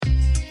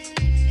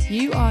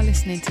You are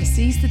listening to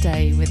Seize the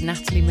Day with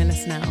Natalie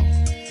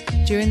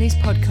Miller-Snell. During these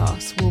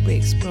podcasts, we'll be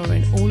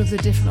exploring all of the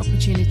different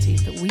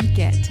opportunities that we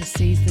get to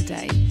seize the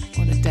day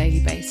on a daily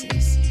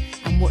basis,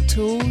 and what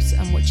tools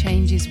and what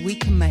changes we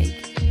can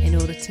make in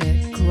order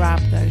to grab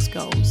those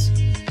goals.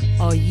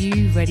 Are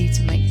you ready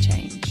to make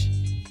change?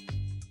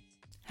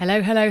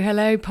 Hello,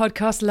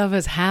 podcast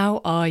lovers.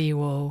 How are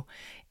you all?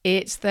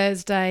 It's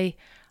Thursday.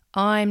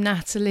 I'm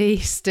Natalie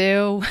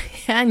still,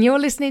 and you're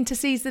listening to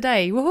Seize the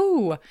Day.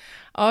 Woohoo!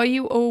 Are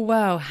you all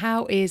well?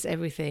 How is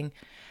everything?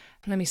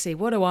 Let me see.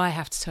 What do I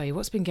have to tell you?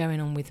 What's been going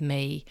on with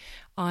me?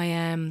 I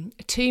am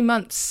 2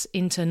 months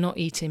into not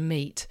eating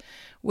meat,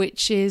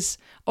 which is,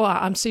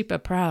 I'm super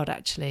proud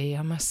actually.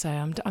 I must say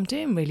I'm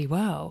doing really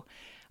well.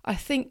 I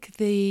think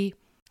the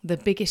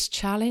biggest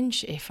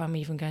challenge, if I'm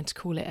even going to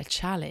call it a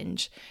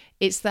challenge,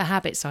 it's the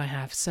habits I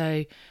have.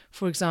 So,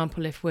 for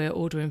example, if we're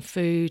ordering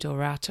food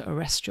or out at a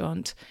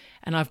restaurant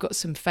and I've got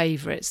some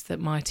favourites that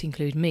might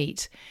include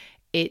meat,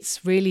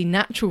 it's really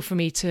natural for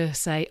me to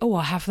say, I'll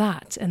have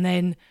that. And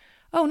then,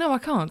 no, I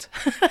can't.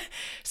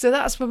 So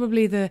that's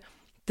probably the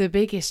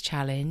biggest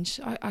challenge.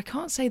 I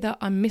can't say that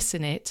I'm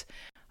missing it.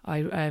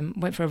 I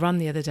went for a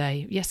run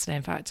yesterday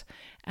in fact,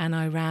 and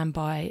I ran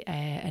by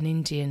an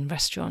Indian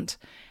restaurant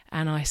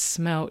and I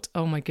smelt,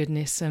 oh my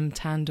goodness, some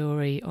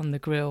tandoori on the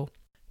grill.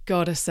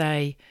 Gotta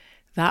say,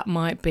 that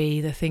might be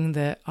the thing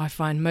that I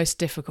find most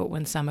difficult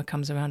when summer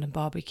comes around and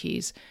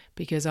barbecues,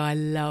 because I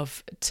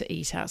love to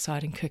eat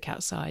outside and cook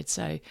outside.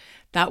 So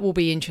that will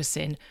be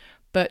interesting.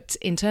 But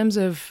in terms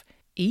of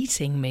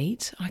eating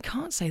meat, I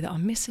can't say that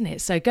I'm missing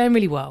it. So going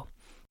really well.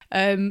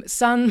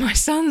 My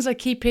sons are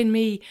keeping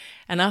me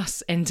and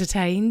us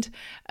entertained.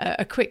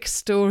 A quick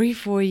story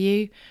for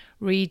you.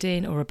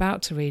 Reading or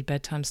about to read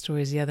bedtime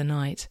stories the other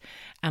night,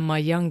 and my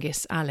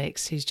youngest,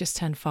 Alex, who's just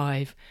turned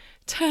 5,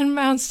 turned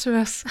round to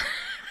us.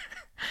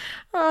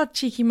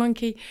 Cheeky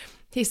monkey.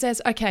 He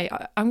says, okay,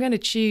 I'm going to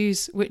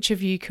choose which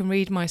of you can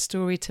read my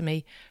story to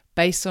me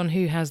based on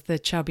who has the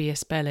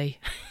chubbiest belly.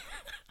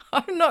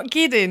 I'm not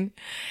kidding.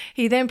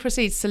 He then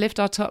proceeds to lift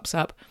our tops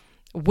up,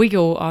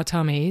 wiggle our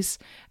tummies,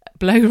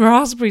 blow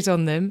raspberries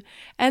on them,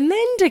 and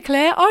then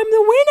declare I'm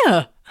the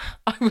winner.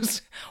 I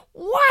was,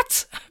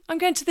 what? I'm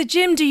going to the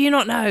gym, do you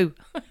not know?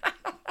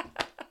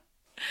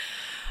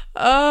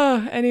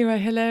 Anyway,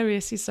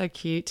 hilarious. He's so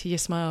cute. He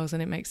just smiles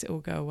and it makes it all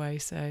go away.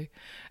 So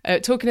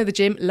talking of the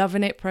gym,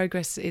 loving it.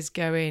 Progress is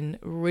going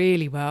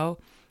really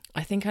well.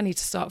 I think I need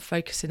to start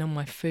focusing on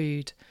my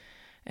food.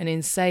 And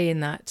in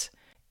saying that,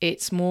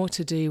 it's more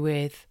to do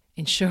with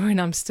ensuring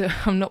I'm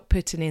not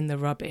putting in the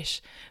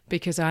rubbish,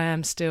 because I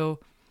am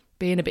still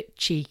being a bit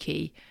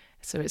cheeky.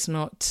 So it's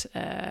not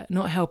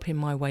helping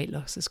my weight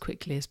loss as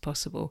quickly as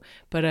possible.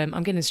 But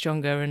I'm getting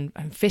stronger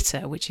and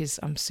fitter, which is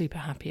I'm super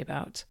happy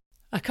about.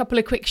 A couple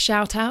of quick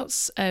shout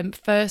outs.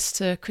 First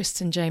to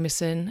Kristen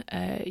Jameson.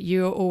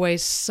 You're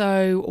always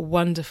so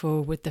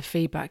wonderful with the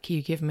feedback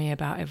you give me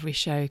about every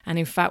show. And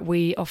in fact,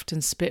 we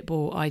often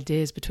spitball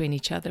ideas between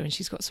each other, and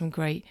she's got some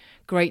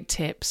great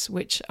tips,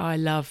 which I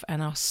love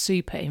and are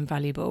super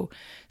invaluable.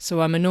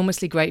 So I'm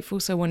enormously grateful.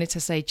 So I wanted to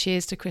say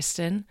cheers to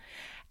Kristen.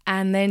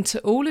 And then to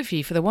all of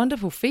you for the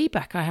wonderful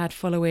feedback I had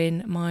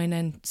following mine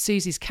and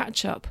Susie's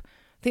catch up.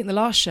 I think the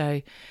last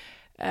show.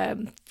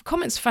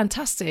 Comments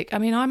fantastic. I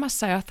mean, I must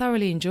say I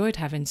thoroughly enjoyed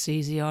having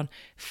Susie on.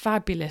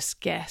 Fabulous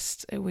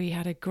guest. We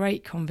had a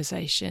great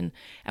conversation,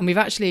 and we've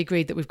actually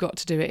agreed that we've got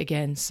to do it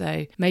again.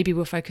 So maybe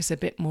we'll focus a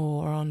bit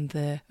more on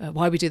the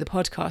why we do the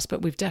podcast,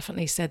 but we've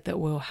definitely said that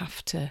we'll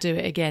have to do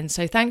it again.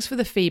 So thanks for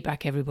the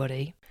feedback,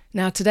 everybody.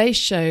 Now, today's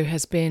show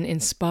has been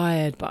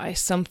inspired by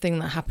something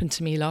that happened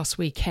to me last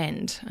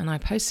weekend, and I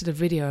posted a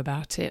video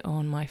about it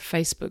on my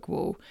Facebook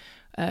wall.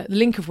 The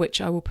link of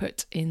which I will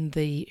put in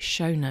the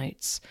show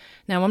notes.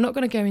 Now, I'm not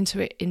going to go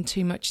into it in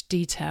too much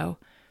detail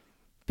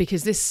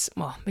because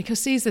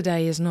Seize the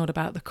Day is not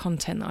about the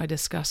content that I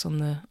discuss on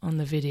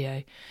the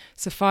video.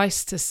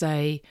 Suffice to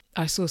say,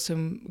 I saw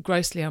some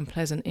grossly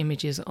unpleasant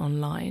images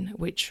online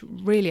which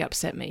really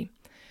upset me,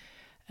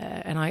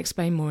 and I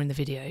explain more in the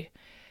video.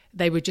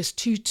 They were just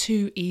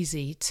too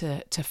easy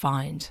to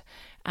find,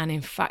 and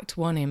in fact,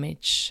 one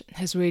image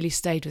has really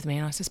stayed with me,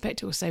 and I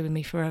suspect it will stay with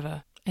me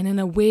forever. And in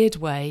a weird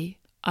way,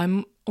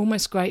 I'm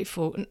almost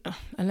grateful,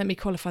 and let me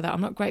qualify that,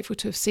 I'm not grateful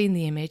to have seen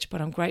the image,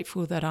 but I'm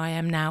grateful that I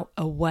am now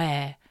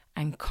aware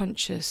and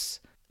conscious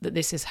that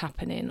this is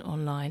happening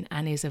online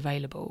and is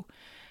available.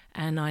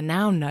 And I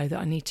now know that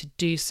I need to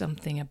do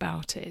something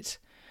about it.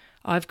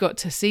 I've got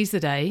to seize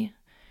the day,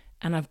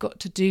 and I've got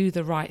to do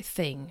the right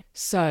thing.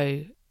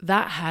 So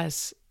that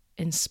has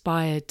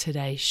inspired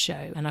today's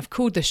show, and I've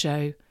called the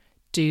show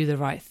Do the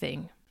Right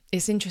Thing.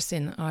 It's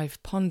interesting,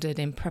 I've pondered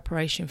in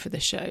preparation for the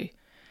show,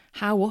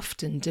 how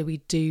often do we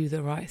do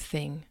the right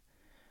thing?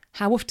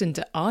 How often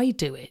do I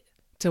do it?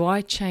 Do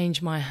I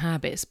change my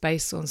habits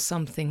based on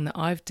something that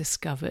I've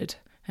discovered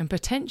and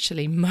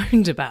potentially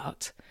moaned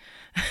about?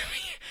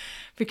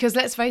 Because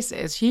let's face it,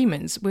 as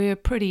humans, we're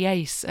pretty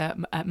ace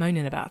at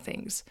moaning about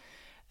things.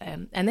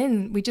 And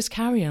then we just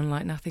carry on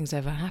like nothing's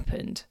ever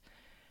happened.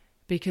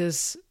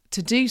 Because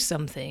to do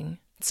something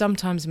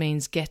sometimes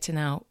means getting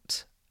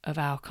out of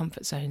our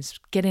comfort zones,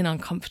 getting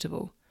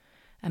uncomfortable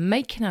and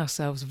making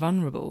ourselves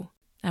vulnerable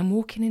and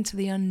walking into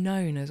the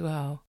unknown as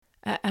well.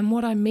 And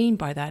what I mean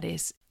by that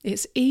is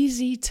it's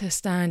easy to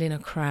stand in a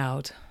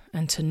crowd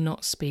and to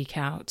not speak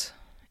out.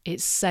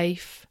 It's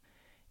safe,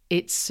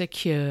 it's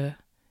secure,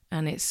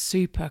 and it's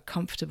super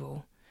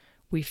comfortable.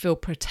 We feel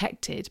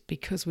protected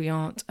because we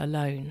aren't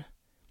alone.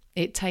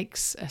 It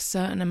takes a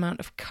certain amount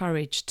of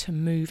courage to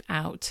move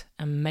out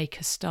and make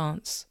a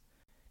stance.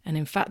 And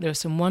in fact, there are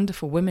some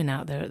wonderful women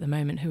out there at the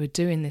moment who are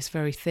doing this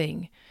very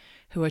thing,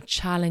 who are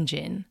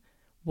challenging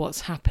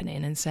what's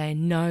happening and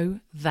saying, no,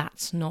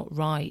 that's not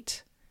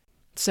right.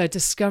 So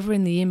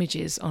discovering the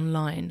images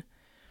online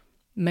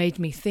made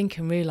me think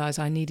and realise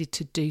I needed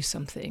to do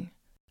something.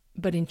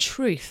 But in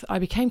truth, I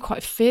became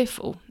quite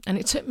fearful, and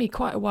it took me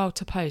quite a while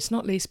to post,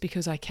 not least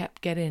because I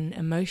kept getting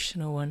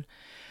emotional and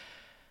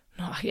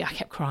I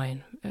kept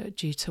crying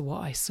due to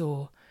what I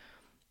saw.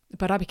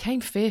 But I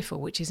became fearful,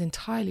 which is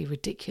entirely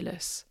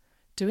ridiculous.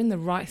 Doing the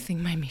right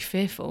thing made me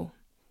fearful.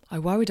 I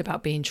worried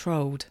about being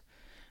trolled,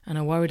 and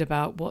I worried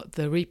about what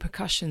the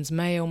repercussions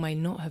may or may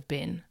not have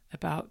been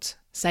about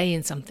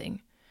saying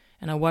something,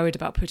 and I worried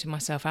about putting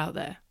myself out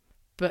there.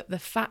 But the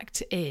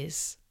fact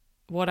is,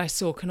 what I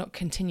saw cannot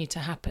continue to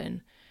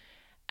happen,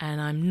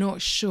 and I'm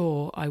not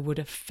sure I would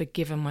have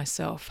forgiven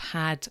myself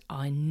had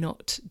I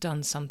not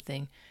done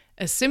something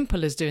as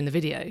simple as doing the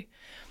video,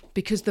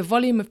 because the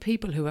volume of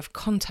people who have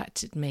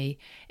contacted me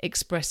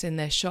expressing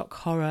their shock,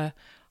 horror,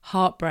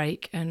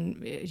 heartbreak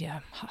and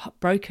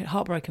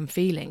heartbroken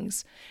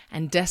feelings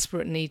and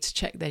desperate need to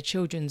check their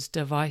children's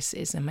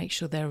devices and make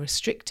sure they're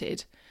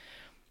restricted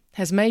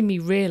has made me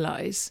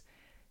realise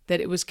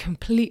that it was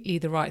completely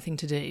the right thing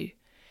to do.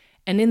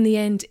 And in the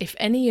end, if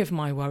any of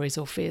my worries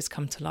or fears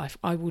come to life,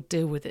 I will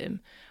deal with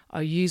them.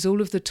 I'll use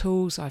all of the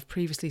tools I've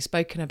previously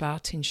spoken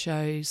about in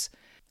shows.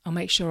 I'll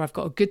make sure I've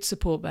got a good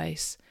support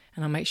base,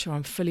 and I'll make sure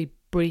I'm fully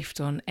briefed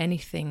on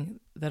anything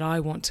that I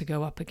want to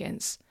go up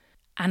against.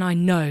 And I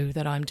know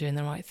that I'm doing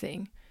the right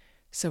thing.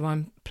 So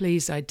I'm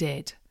pleased I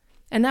did.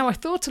 And now I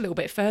thought a little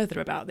bit further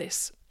about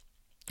this.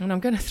 And I'm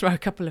going to throw a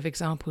couple of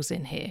examples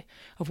in here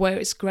of where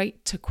it's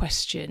great to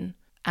question,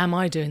 am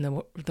I doing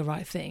the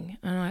right thing?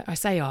 And I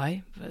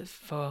say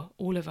for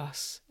all of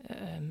us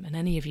and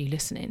any of you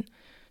listening,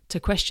 to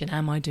question,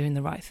 am I doing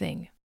the right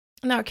thing?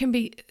 Now, it can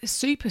be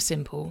super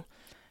simple,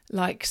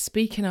 like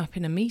speaking up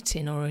in a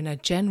meeting or in a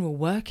general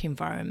work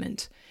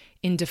environment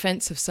in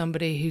defence of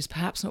somebody who's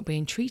perhaps not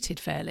being treated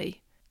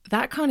fairly.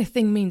 That kind of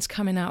thing means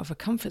coming out of a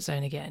comfort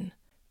zone again,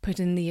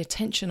 putting the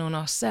attention on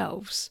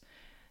ourselves.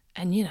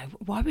 And,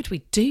 why would we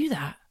do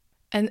that?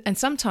 And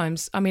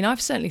sometimes,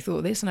 I've certainly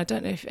thought this, and I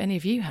don't know if any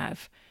of you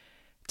have.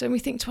 Don't we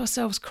think to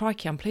ourselves,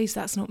 crikey, I'm pleased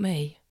that's not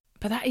me.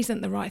 But that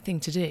isn't the right thing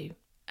to do.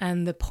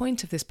 And the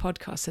point of this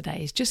podcast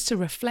today is just to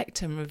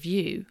reflect and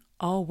review,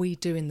 are we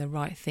doing the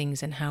right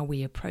things in how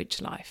we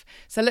approach life?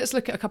 So let's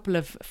look at a couple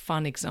of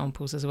fun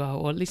examples as well,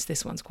 or at least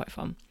this one's quite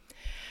fun.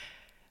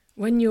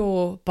 When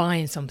you're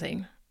buying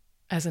something,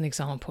 as an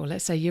example,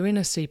 let's say you're in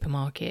a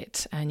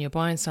supermarket and you're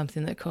buying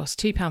something that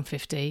costs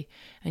 £2.50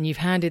 and you've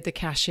handed the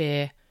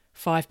cashier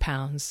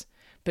 £5,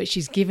 but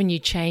she's given you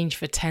change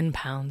for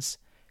 £10.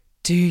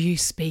 Do you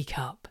speak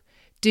up?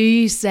 Do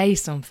you say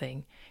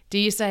something? Do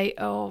you say,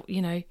 oh,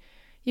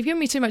 you've given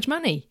me too much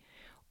money?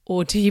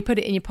 Or do you put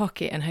it in your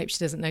pocket and hope she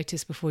doesn't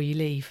notice before you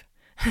leave?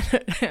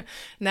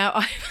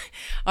 Now,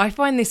 I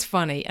find this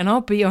funny, and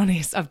I'll be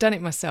honest, I've done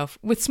it myself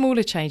with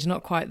smaller change,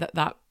 not quite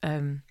that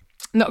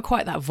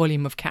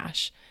volume of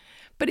cash.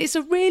 But it's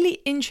a really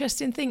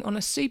interesting thing on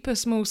a super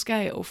small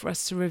scale for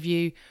us to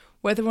review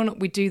whether or not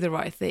we do the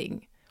right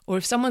thing. Or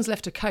if someone's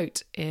left a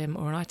coat or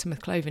an item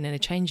of clothing in a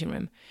changing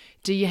room,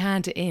 do you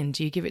hand it in?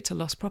 Do you give it to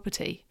lost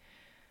property?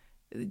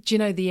 Do you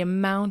know the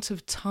amount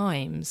of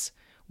times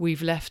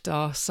we've left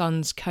our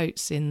sons'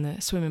 coats in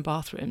the swimming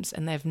bathrooms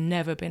and they've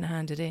never been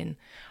handed in?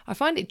 I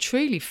find it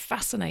truly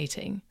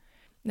fascinating.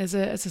 As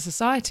a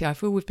society, I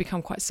feel we've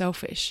become quite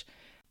selfish.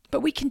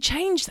 But we can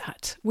change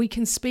that. We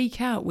can speak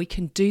out. We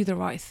can do the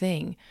right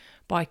thing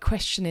by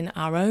questioning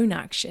our own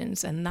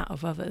actions and that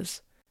of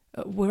others.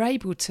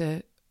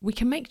 We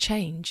can make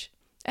change.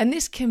 And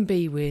this can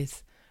be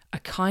with a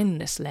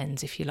kindness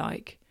lens, if you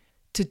like.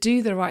 To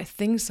do the right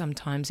thing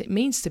sometimes, it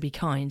means to be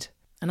kind.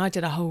 And I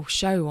did a whole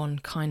show on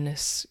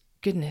kindness,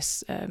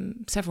 goodness,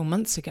 several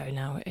months ago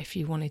now, if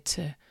you wanted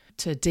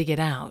to dig it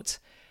out.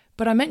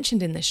 But I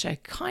mentioned in this show,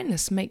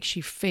 kindness makes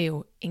you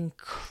feel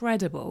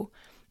incredible.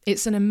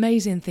 It's an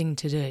amazing thing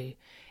to do.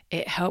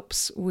 It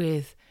helps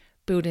with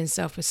building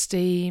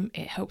self-esteem.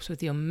 It helps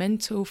with your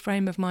mental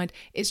frame of mind.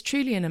 It's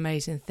truly an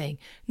amazing thing.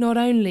 Not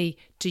only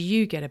do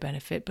you get a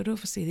benefit, but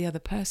obviously the other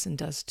person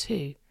does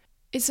too.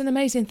 It's an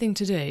amazing thing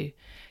to do.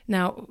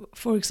 Now,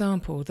 for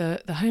example,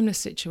 the homeless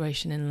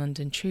situation in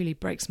London truly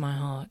breaks my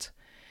heart.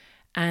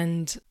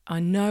 And I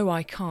know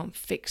I can't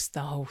fix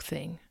the whole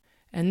thing.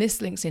 And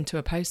this links into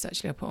a post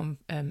actually I put on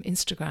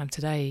Instagram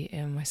today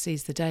in my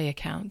Seize the Day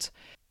account.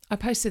 I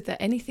posted that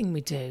anything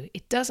we do,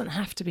 it doesn't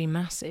have to be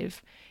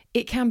massive.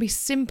 It can be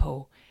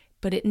simple.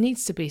 but it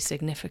needs to be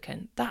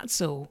significant.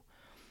 That's all.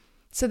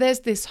 So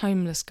there's this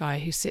homeless guy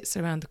who sits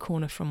around the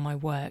corner from my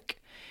work.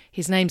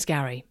 His name's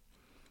Gary.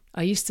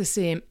 I used to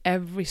see him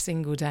every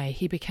single day.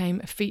 He became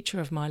a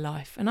feature of my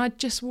life, and I'd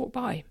just walk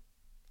by.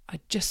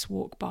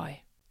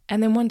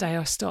 And then one day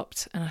I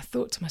stopped and I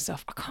thought to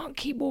myself, I can't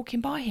keep walking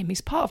by him.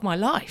 He's part of my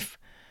life.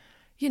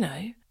 You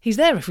know, he's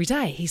there every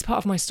day. He's part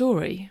of my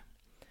story.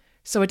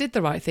 So I did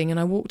the right thing and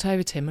I walked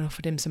over to him and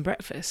offered him some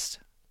breakfast.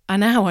 And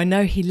now I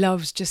know he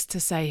loves just to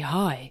say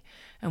hi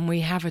and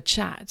we have a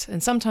chat.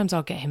 And sometimes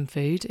I'll get him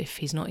food if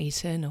he's not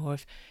eaten or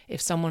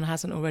if someone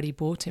hasn't already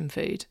bought him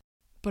food.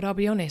 But I'll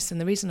be honest,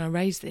 and the reason I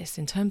raise this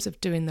in terms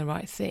of doing the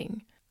right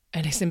thing,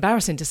 and it's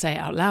embarrassing to say it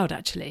out loud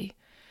actually,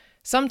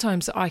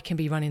 sometimes I can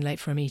be running late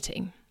for a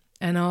meeting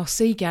and I'll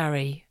see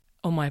Gary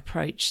on my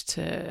approach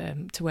to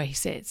where he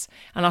sits.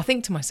 And I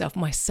think to myself,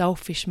 my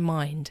selfish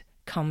mind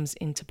comes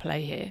into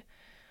play here.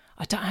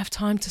 I don't have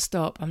time to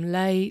stop. I'm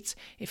late.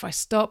 If I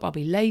stop, I'll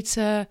be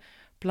later.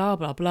 Blah,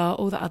 blah, blah.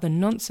 All that other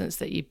nonsense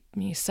that you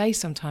say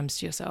sometimes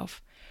to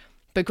yourself.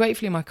 But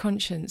gratefully, my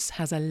conscience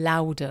has a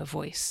louder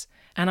voice.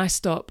 And I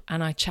stop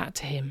and I chat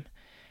to him.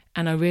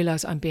 And I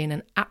realise I'm being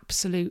an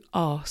absolute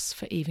arse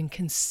for even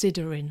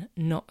considering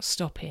not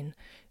stopping.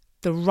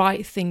 The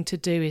right thing to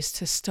do is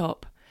to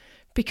stop.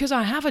 Because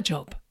I have a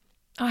job.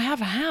 I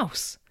have a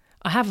house.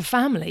 I have a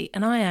family.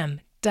 And I am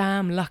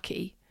damn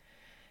lucky.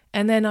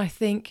 And then I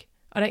think,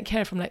 I don't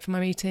care if I'm late for my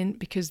meeting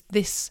because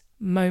this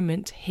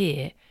moment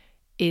here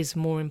is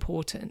more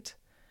important.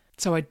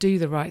 So I do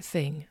the right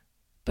thing.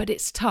 But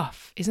it's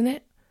tough, isn't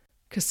it?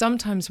 Because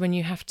sometimes when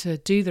you have to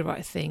do the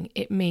right thing,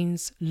 it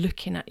means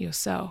looking at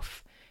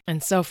yourself.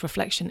 And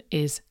self-reflection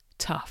is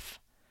tough.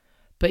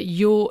 But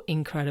you're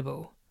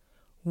incredible.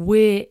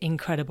 We're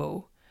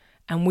incredible.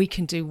 And we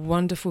can do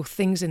wonderful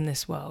things in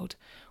this world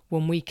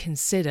when we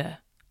consider,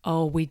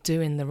 are we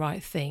doing the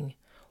right thing?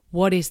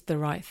 What is the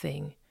right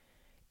thing?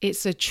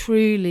 It's a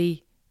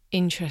truly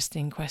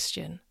interesting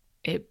question.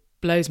 It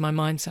blows my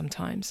mind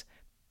sometimes.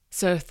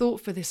 So a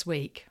thought for this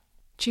week.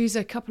 Choose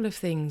a couple of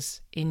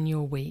things in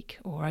your week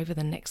or over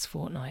the next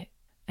fortnight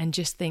and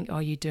just think,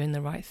 are you doing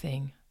the right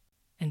thing?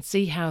 And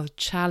see how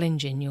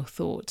challenging your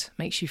thought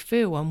makes you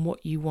feel on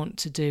what you want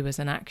to do as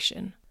an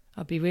action.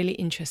 I'd be really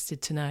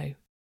interested to know.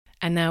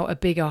 And now a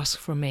big ask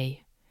from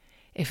me.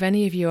 If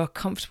any of you are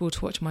comfortable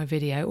to watch my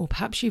video, or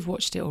perhaps you've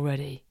watched it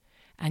already,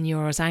 and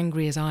you're as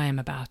angry as I am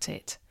about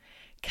it,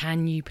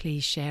 can you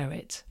please share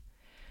it?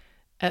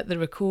 At the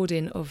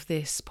recording of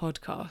this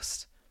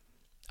podcast,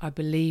 I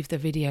believe the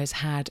videos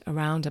had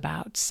around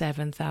about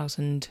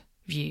 7,000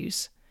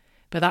 views.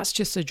 But that's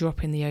just a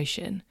drop in the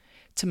ocean.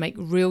 To make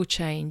real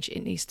change,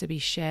 it needs to be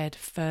shared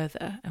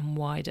further and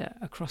wider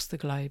across the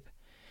globe.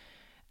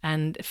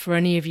 And for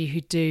any of you who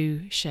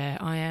do share,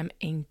 I am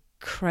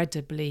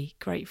incredibly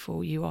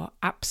grateful. You are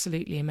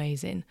absolutely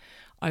amazing.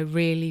 I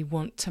really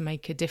want to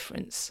make a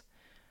difference.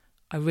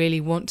 I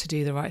really want to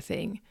do the right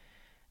thing.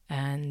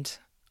 And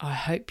I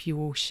hope you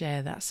all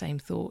share that same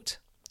thought.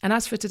 And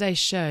as for today's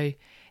show,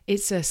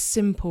 it's a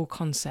simple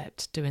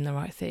concept, doing the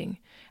right thing.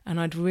 And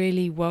I'd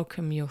really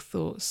welcome your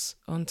thoughts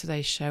on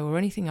today's show or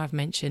anything I've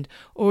mentioned.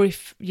 Or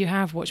if you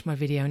have watched my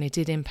video and it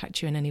did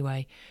impact you in any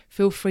way,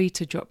 feel free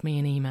to drop me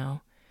an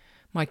email.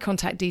 My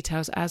contact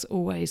details, as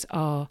always,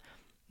 are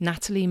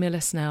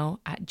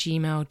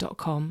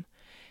nataliemillersnell@gmail.com.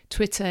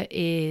 Twitter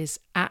is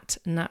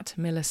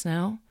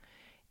 @natmillersnell.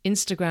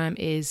 Instagram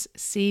is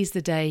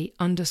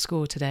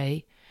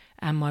seizetheday_today.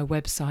 And my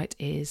website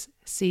is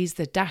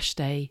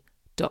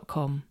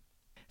seizethe-day.com.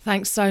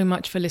 Thanks so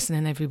much for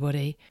listening,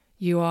 everybody.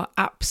 You are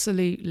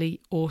absolutely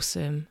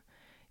awesome.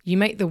 You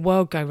make the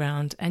world go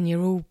round and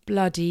you're all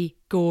bloody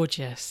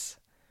gorgeous.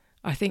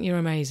 I think you're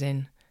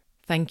amazing.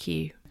 Thank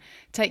you.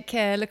 Take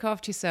care, look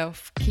after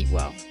yourself, keep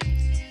well.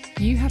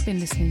 You have been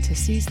listening to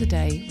Seize the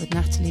Day with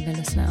Natalie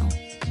Miller-Snell.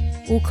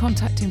 All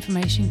contact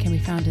information can be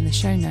found in the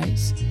show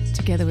notes,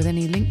 together with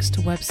any links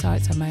to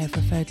websites I may have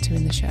referred to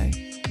in the show.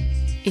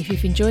 If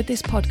you've enjoyed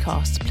this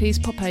podcast, please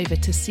pop over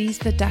to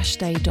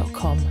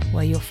seizethe-day.com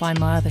where you'll find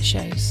my other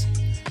shows.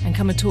 And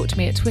come and talk to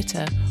me at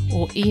Twitter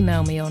or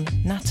email me on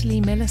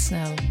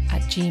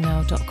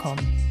nataliemillersnell@gmail.com.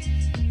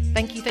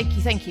 Thank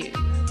you.